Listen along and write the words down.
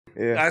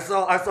Yeah. I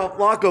saw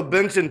Flacco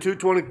benching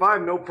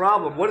 225, no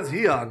problem. What is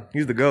he on?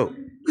 He's the GOAT.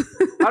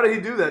 How did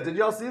he do that? Did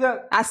y'all see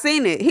that? I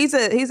seen it. He's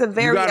a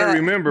very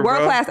remember,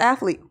 world class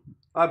athlete.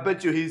 I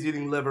bet you he's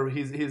eating liver.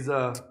 He's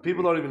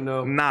people don't even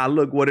know. Nah,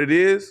 look what it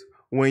is.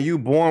 When you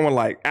born with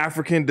like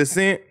African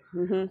descent,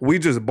 we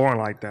just born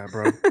like that,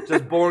 bro.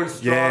 Just born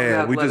strong.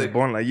 Yeah, and we just athletic.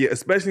 born like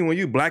especially when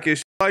you black as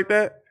shit like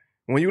that.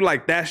 When you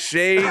like that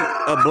shade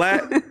of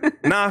black,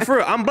 nah, for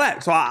real, I'm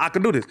black, so I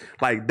can do this.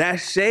 Like that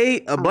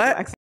shade of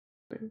black,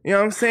 you know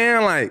what I'm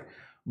saying? Like,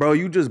 bro,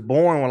 you just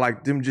born with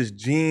like them just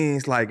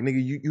genes. Like,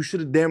 nigga, you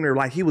should have damn near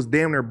like he was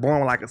damn near born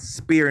with like a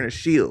spear and a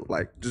shield,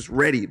 like just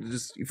ready to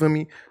just you feel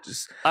me?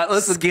 Just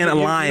skin a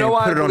lion and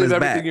put it on his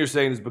back. Everything you're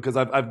saying is because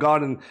I've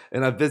gone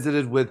and I've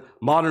visited with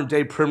modern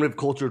day primitive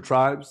culture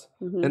tribes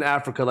in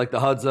Africa, like the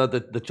Hadza,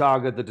 the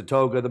Chaga, the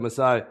Datoga, the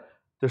Maasai.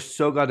 They're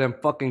so goddamn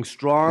fucking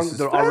strong.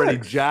 They're already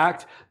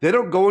jacked. They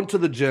don't go into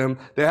the gym.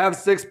 They have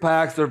six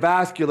packs. They're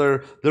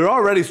vascular. They're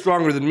already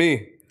stronger than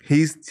me.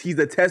 He's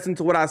attesting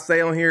to what I say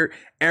on here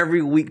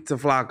every week to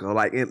Flacco.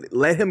 Like,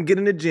 let him get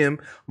in the gym,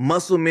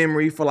 muscle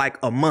memory for like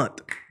a month.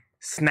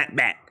 Snap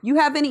back. You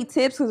have any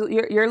tips? Because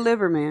you're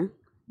liver, man.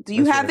 Do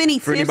you have any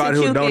for tips anybody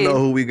that who you don't can, know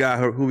who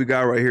we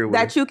got right here with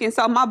that us? you can?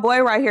 So my boy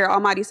right here,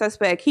 Almighty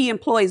Suspect, he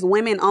employs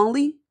women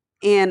only,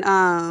 and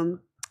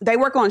they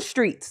work on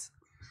streets.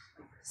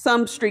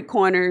 Some street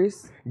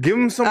corners. Give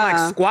him some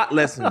like squat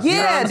lessons. Yeah, you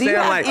know what I'm do you saying?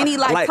 have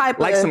any type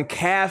like of some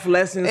calf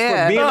lessons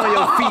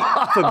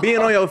for being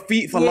on your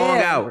feet for long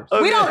hours?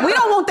 We don't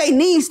want their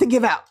knees to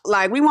give out.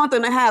 Like we want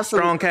them to have some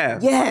strong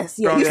calves. Yes,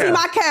 yeah. Strong You see calves.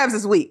 my calves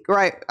this week,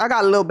 right? I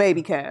got a little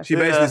baby calf. She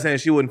basically saying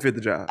she wouldn't fit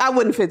the job. I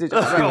wouldn't fit the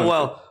job. Oh,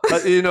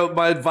 well, you know,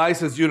 my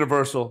advice is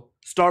universal.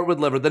 Start with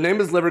liver. The name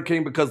is Liver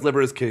King because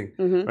liver is king.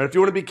 Right? If you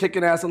want to be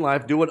kicking ass in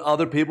life, do what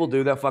other people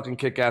do that fucking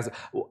kick ass.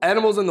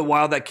 Animals in the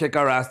wild that kick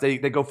our ass, they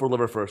go for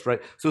liver first, right?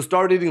 So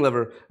start eating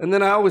liver. And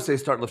then I always say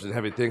start lifting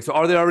heavy things. So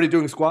are they already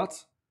doing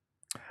squats?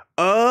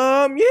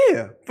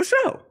 Yeah, for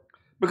sure.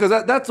 Because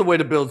that's the way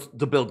to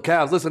build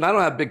calves. Listen, I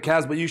don't have big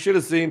calves, but you should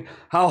have seen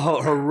how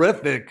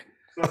horrific.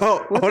 They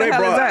brought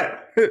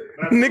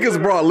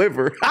niggas brought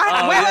liver. Wait.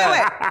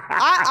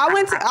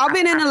 I've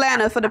been in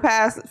Atlanta for the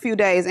past few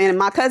days, and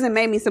my cousin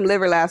made me some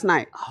liver last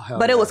night.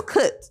 But it was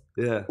cooked.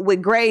 Yeah.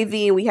 With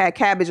gravy, and we had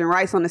cabbage and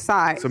rice on the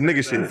side. Some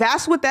nigga shit.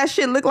 That's what that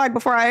shit looked like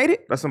before I ate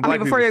it. That's some black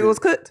before people it was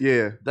shit. cooked.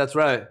 Yeah. That's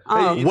right.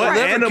 What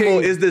animal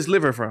is this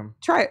liver from?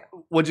 Try it.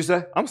 What'd you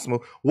say? I'm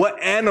smooth.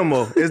 What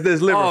animal is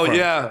this liver from? Oh,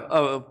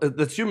 yeah.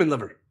 That's human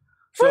liver.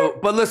 So,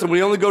 but listen,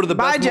 we only go to the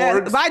best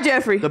morgues. Bye,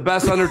 Jeffrey. The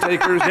best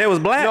undertakers. They was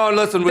black. No,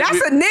 listen. That's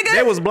a nigga?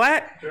 They was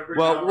black.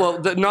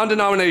 Well, the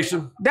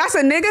non-denomination. That's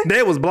a nigga?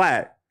 They was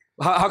black.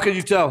 How can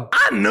you tell?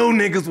 I knew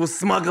niggas was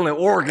smuggling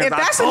organs. If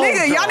that's a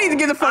nigga, y'all need to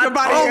get the fuck up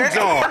out of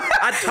here.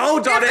 I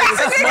told y'all If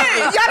that's a nigga,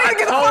 y'all need to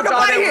get the fuck up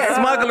out of here.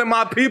 Smuggling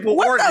my people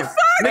organs. What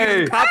the fuck?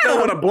 Niggas popped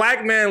up with a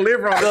black man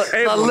liver on the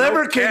table. The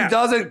Liver No King cap.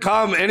 doesn't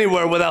come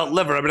anywhere without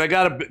liver. I mean, I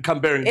gotta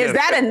come bearing gifts. Is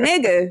that a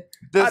nigga?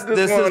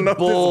 This is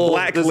bull.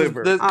 Black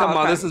liver. Come on,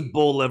 okay. this is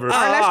bull liver. All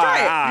right, let's try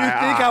it.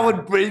 You think I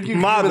would bring you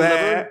My human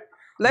bad. liver?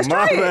 Let's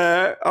try it. My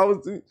bad. I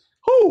was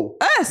who?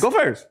 Us. Go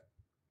first.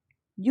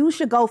 You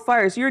should go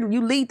first. You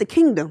lead the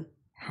kingdom.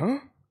 Huh?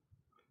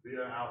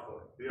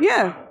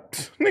 Yeah.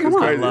 Niggas Come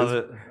on. crazy. I love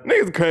it.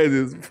 Niggas crazy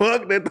as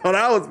fuck. They thought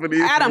I was finna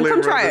eat Adam, some come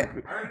liver. try it.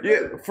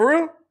 Yeah, for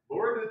real?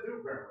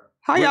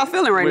 How y'all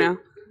feeling right wait. now?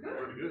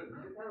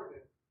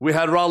 We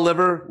had raw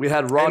liver, we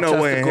had raw Ain't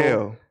no way in testicle,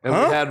 hell. and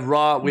Huh? we had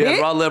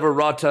Dick? raw liver,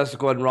 raw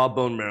testicle, and raw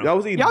bone marrow. Y'all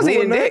was eating Y'all was bull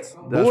eating nuts? dick?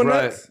 That's Bull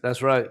right. nuts?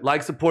 That's right.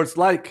 Like supports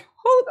like.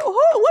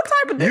 What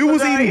type of dick You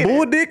was y'all eating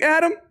bull dick,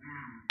 Adam?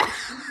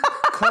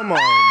 Come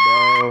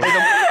on,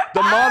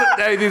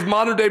 bro. These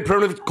modern day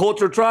primitive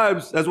culture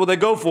tribes, that's what they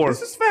go for.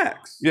 This is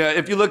facts. Yeah,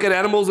 if you look at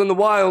animals in the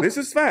wild, This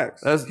is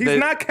facts. That's- He's they-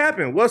 not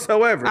capping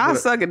whatsoever. I'll but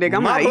suck a dick.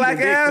 I'm my not eating black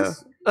dick,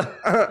 ass.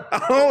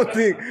 I don't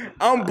think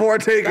I'm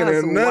partaking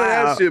That's in none of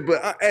that wild. shit.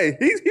 But hey,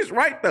 he's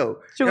right though.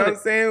 You know what I'm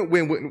saying?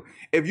 When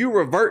if you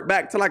revert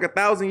back to like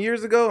 1,000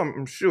 years ago,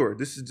 I'm sure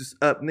this is just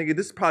up, nigga.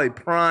 This is probably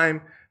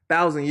prime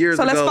 1,000 years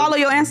So ago. let's follow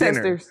your dinner.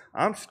 ancestors.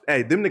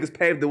 Hey, them niggas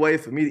paved the way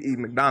for me to eat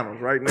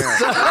McDonald's right now.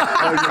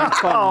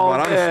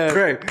 I'm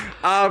straight.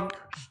 I'm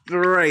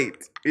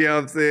straight. You know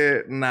what I'm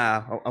saying?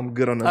 Nah, I'm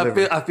good on the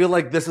liver. I feel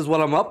like this is what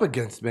I'm up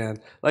against, man.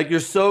 Like you're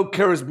so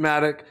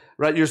charismatic,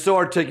 right? You're so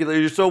articulate,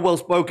 you're so well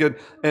spoken,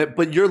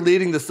 but you're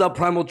leading the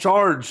subprimal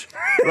charge,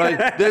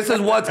 right? This is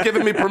what's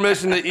giving me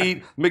permission to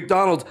eat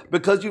McDonald's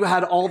because you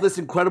had all this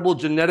incredible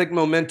genetic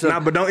momentum. Nah,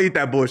 but don't eat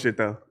that bullshit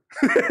though.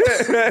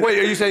 Wait,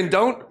 are you saying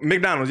don't?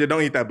 McDonald's, yeah,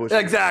 don't eat that bullshit.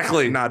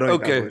 Exactly. Nah, don't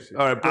eat that bullshit.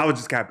 All right. I was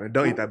just capping.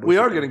 Don't eat that bullshit. We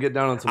are gonna get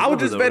down on some. I was liver,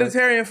 just though, right?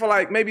 vegetarian for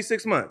like maybe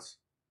 6 months.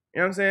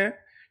 You know what I'm saying?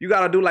 You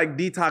gotta do like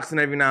detoxing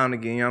every now and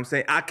again. You know what I'm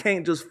saying? I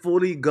can't just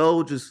fully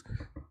go just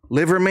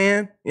liver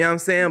man. You know what I'm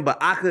saying? But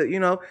I could,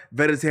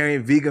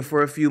 vegetarian, vegan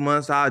for a few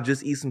months. I'll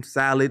just eat some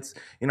salads.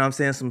 You know what I'm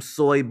saying? Some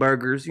soy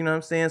burgers. You know what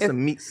I'm saying?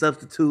 Some meat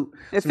substitute.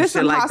 If some it's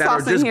shit some like hot that, or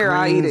sauce in just here,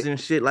 I'll eat greens it. and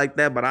shit like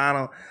that. But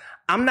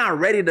I'm not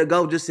ready to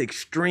go just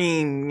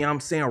extreme, you know what I'm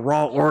saying,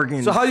 raw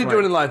organs. So how you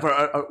doing in life?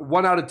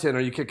 1 out of 10, are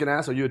you kicking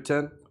ass? Are you a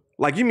 10?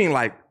 Like, you mean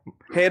like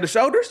head to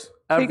shoulders?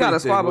 He got a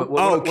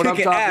squabble.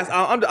 Kicking ass.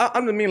 I'm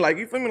just mean like,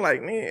 you feel me?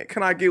 Like, man,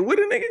 can I get with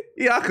it, nigga?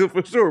 Yeah, I could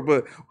for sure,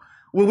 but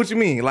what you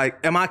mean? Like,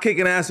 am I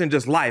kicking ass in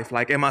just life?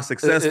 Like, am I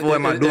successful?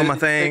 Am I doing my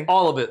thing?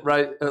 All of it,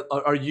 right?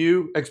 Are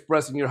you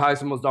expressing your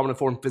highest and most dominant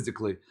form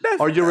physically?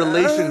 Are your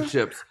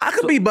relationships? I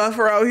could be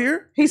buffer out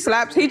here. He just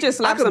slaps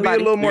somebody.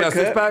 Be a little more cut.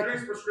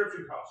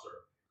 Prescription cough syrup.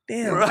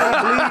 Damn,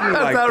 believe me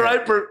like is that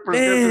right?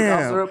 Prescription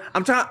cough syrup?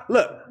 I'm trying.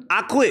 Look,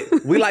 I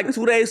quit. We like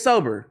 2 days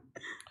sober.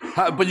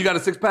 But you got a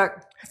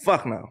 6-pack?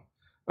 Fuck no.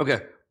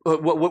 Okay.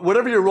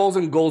 Whatever your roles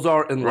and goals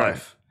are in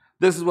life,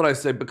 this is what I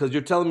say, because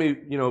you're telling me,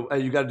 you know, hey,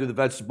 you got to do the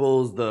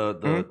vegetables,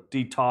 the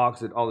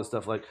detox, and all this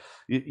stuff. Like,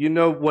 you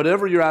know,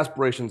 whatever your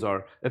aspirations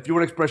are, if you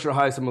want to express your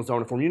highest and most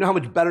dominant form, you know how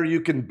much better you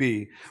can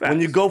be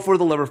when you go for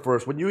the liver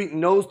first, when you eat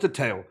nose to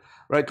tail,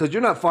 right? Because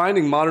you're not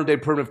finding modern day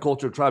primitive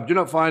culture tribes. You're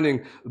not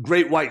finding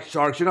great white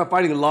sharks. You're not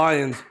finding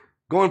lions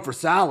going for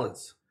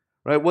salads.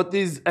 Right, what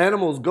these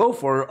animals go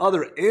for are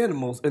other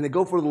animals, and they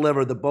go for the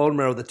liver, the bone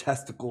marrow, the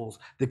testicles,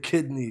 the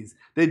kidneys.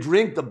 They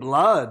drink the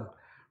blood,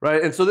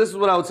 right? And so this is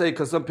what I would say,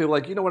 because some people are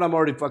like, you know what, I'm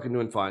already fucking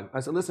doing fine.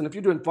 I said, listen, if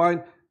you're doing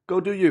fine, go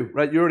do you,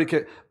 right? You already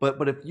can.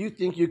 But if you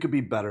think you could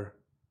be better,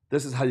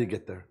 this is how you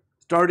get there.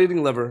 Start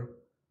eating liver,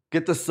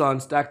 get the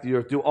sun, stack the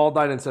earth, do all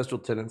thine ancestral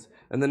tenets,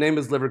 and the name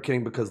is Liver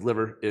King because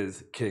liver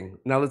is king.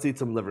 Now let's eat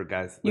some liver,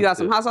 guys. You got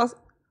some hot sauce?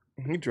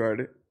 He tried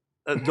it.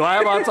 Do I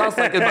have hot sauce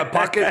like in my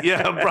pocket?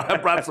 Yeah, I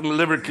brought some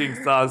Liver King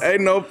sauce.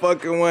 Ain't no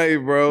fucking way,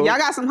 bro. Y'all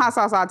got some hot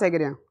sauce, I'll take it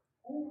in.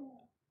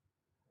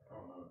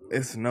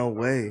 It's no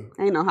way.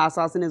 Ain't no hot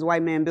sauce in this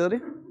white man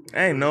building.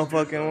 Ain't no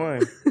fucking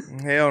way.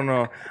 Hell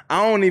no.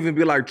 I don't even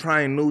be like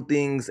trying new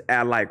things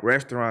at like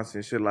restaurants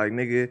and shit. Like,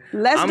 nigga.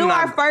 Let's do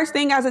our first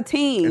thing as a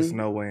team. It's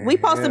no way. We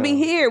supposed to be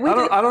here.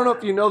 I don't know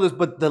if you know this,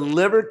 but the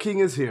Liver King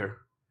is here.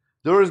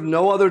 There is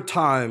no other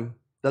time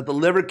that the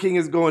Liver King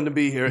is going to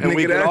be here, and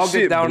we can all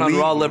get down on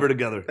raw liver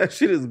together. That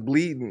shit is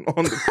bleeding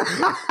on the.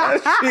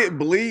 That shit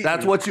bleeding.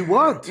 That's what you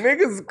want.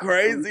 Niggas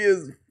crazy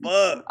as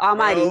fuck.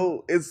 Almighty.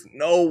 Bro. It's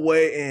no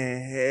way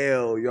in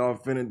hell y'all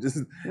finna just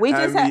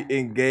have me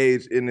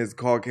engaged in this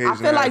Caucasian. I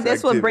feel like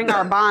this would bring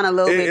our bond a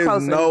little bit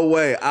closer. No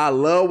way. I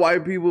love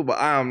white people, but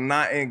I am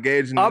not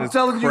engaging in this crazy ass. I'm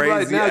telling you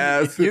right now,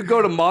 you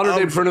go to modern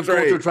day primitive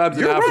culture tribes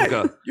in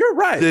Africa. Right. You're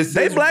right.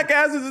 They black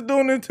asses are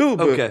doing it too.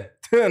 But okay.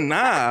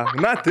 Nah,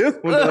 not this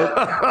one though.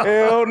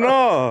 Hell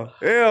no.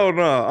 Hell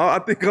no. I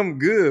think I'm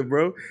good,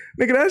 bro.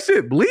 Nigga, that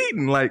shit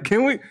bleeding. Like,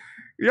 can we,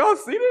 y'all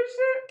see this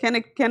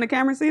shit? Can the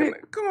camera see it?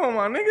 Come on,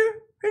 my nigga.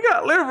 He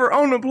got liver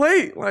on the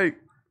plate. Like,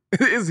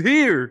 it's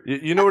here.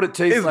 You know what it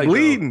tastes like? It's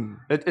bleeding.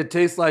 It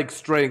tastes like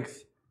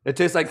strength. It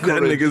tastes like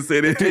courage. That nigga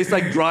said it. It tastes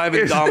like drive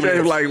and dominance.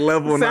 It like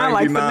level 99.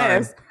 Like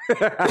finesse.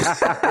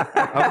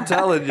 I'm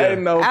telling you.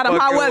 Ain't no Adam,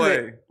 how was way.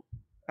 it?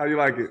 How you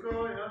like it?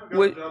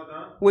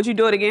 Would you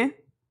do it again?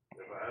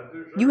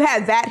 You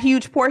had that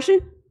huge portion?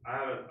 I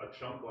had a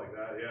chunk like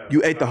that, yeah.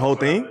 You ate the whole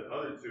thing? The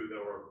other two that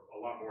were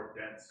a lot more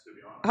dense, to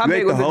be honest. How you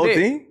big ate was the whole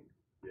thing?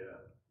 Yeah.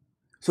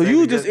 So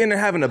you just in there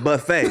having a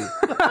buffet.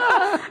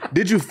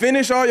 Did you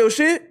finish all your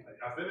shit?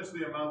 I finished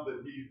the amount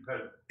that he had.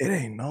 It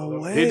ain't no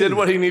way. He did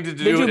what he needed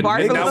to do. You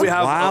barf and now we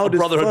have a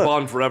brotherhood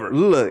bond forever.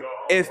 Look,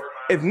 if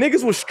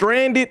niggas was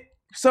stranded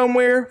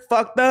somewhere,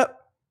 fucked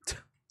up,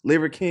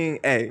 Liver King,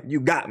 hey, you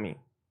got me.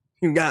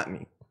 You got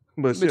me.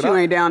 But shit, you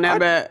ain't down that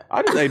bad.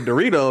 I just ate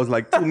Doritos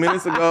like 2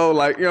 minutes ago.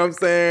 Like, you know what I'm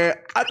saying?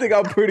 I think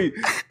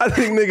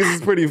niggas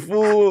is pretty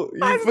full.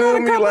 You feel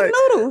me? Like,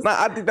 noodles.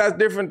 Nah, I think that's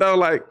different though.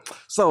 Like,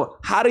 so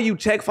how do you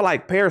check for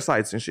like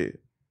parasites and shit?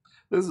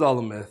 This is all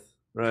a myth,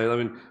 right? I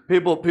mean,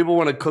 people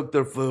want to cook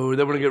their food.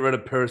 They want to get rid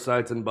of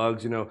parasites and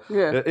bugs, you know.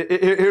 Yeah.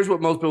 Here's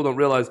what most people don't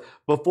realize.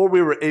 Before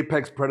we were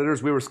apex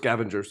predators, we were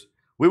scavengers.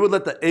 We would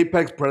let the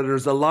apex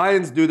predators, the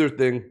lions, do their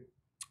thing.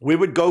 We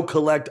would go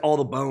collect all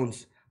the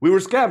bones. We were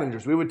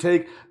scavengers. We would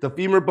take the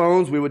femur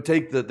bones. We would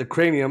take the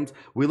craniums.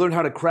 We learned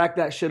how to crack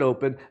that shit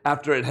open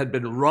after it had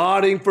been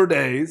rotting for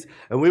days,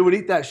 and we would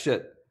eat that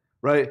shit,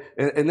 right?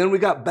 And then we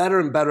got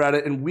better and better at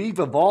it, and we've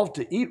evolved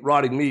to eat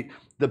rotting meat.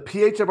 The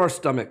pH of our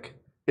stomach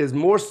is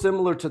more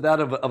similar to that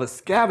of a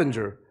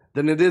scavenger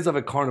than it is of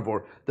a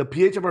carnivore. The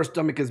pH of our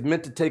stomach is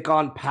meant to take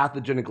on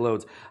pathogenic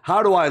loads.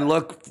 How do I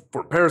look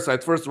for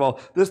parasites? First of all,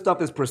 this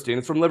stuff is pristine.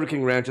 It's from Liver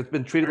King Ranch. It's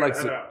been treated like...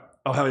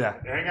 Oh, hell yeah.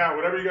 Hang out,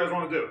 whatever you guys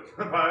want to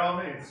do, by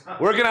all means.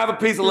 We're going to have a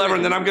piece of liver,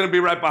 and then I'm going to be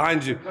right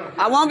behind you.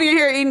 I won't be in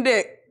here eating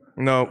dick.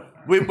 No.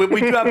 We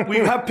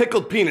have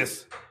pickled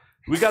penis.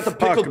 We got the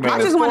pickled penis.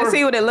 I just want to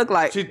see what it looked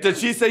like. Did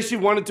she say she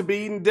wanted to be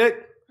eating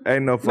dick?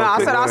 Ain't no fucking No, I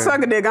said I'll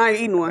suck a dick. I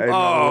ain't eating one.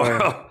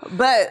 No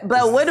but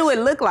what do it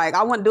look like?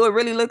 Do it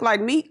really look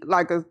like meat?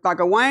 Like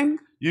a wang?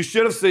 You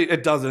should have seen.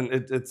 It doesn't.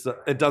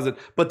 It doesn't.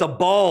 But the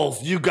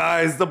balls, you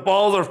guys, the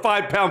balls are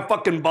 5-pound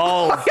fucking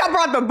balls. Y'all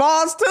brought the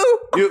balls too?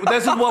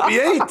 This is what we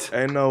ate.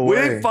 Ain't no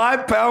way. We ate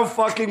 5-pound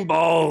fucking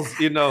balls,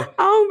 you know.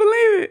 I don't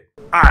believe it.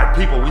 All right,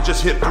 people, we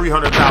just hit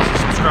 300,000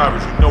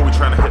 subscribers. You know we're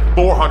trying to hit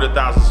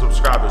 400,000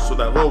 subscribers. So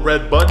that little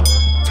red button,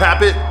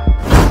 tap it,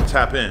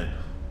 tap in.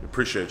 We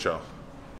appreciate y'all.